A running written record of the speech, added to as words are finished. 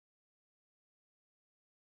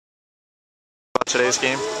today's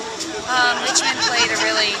game? Richmond played a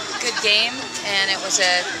really good game, and it was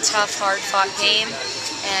a tough, hard-fought game,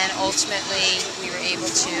 and ultimately we were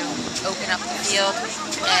able to open up the field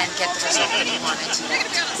and get the result that we wanted today.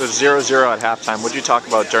 It was 0-0 at halftime. What did you talk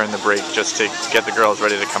about during the break just to get the girls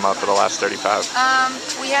ready to come up for the last 35?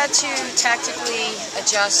 We had to tactically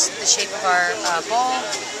adjust the shape of our ball.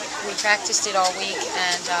 We practiced it all week,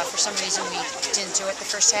 and for some reason we didn't do it the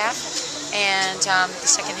first half. And the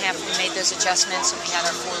second half we made those adjustments, and we had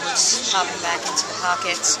our forwards popping back into the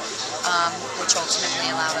pockets, which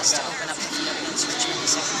ultimately allowed us to open up the field against Richmond in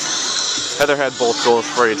the second half. Heather had both goals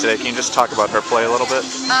for you today. Can you just talk about her play a little bit?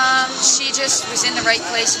 She just was in the right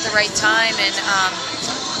place at the right time, and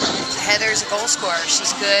Heather's a goal scorer.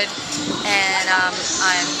 She's good, and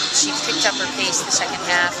she picked up her pace the second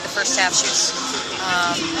half. The first half she was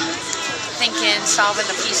thinking, solving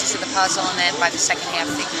the pieces of the puzzle, and then by the second half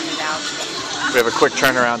figuring it out. We have a quick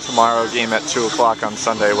turnaround tomorrow, game at 2 o'clock on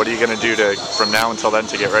Sunday. What are you going to do from now until then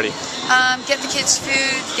to get ready? Get the kids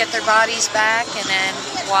food, get their bodies back, and then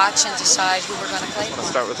watch and decide who we're going to play for. Let's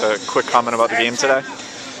start with a quick comment about the game today.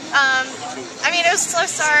 I mean, it was a slow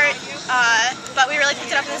start, but we really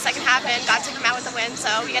picked it up in the second half and got to come out with a win, so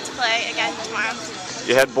we get to play again tomorrow.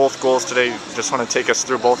 You had both goals today. Just want to take us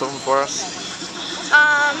through both of them for us?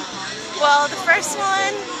 Well, the first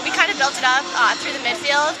one, we kind of built it up through the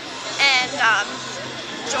midfield, and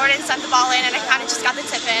Jordan sent the ball in, and I kind of just got the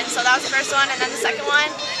tip in, so that was the first one. And then the second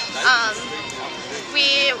one,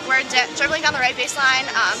 we were dribbling down the right baseline.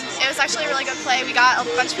 It was actually a really good play. We got a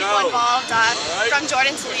bunch of people involved, from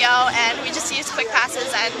Jordan to Leo, and we just used quick passes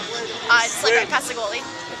and slid right past the goalie.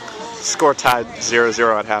 Score tied 0-0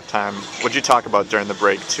 at halftime. What did you talk about during the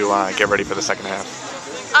break to get ready for the second half?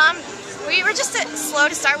 We were just slow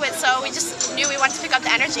to start with, so we just knew we wanted to pick up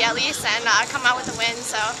the energy at least and come out with a win.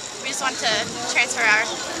 So we just wanted to transfer our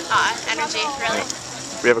energy, really.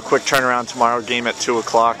 We have a quick turnaround tomorrow, game at 2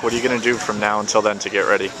 o'clock. What are you going to do from now until then to get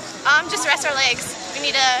ready? Just rest our legs. We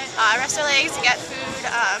need to rest our legs, get food,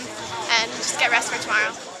 and just get rest for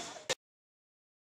tomorrow.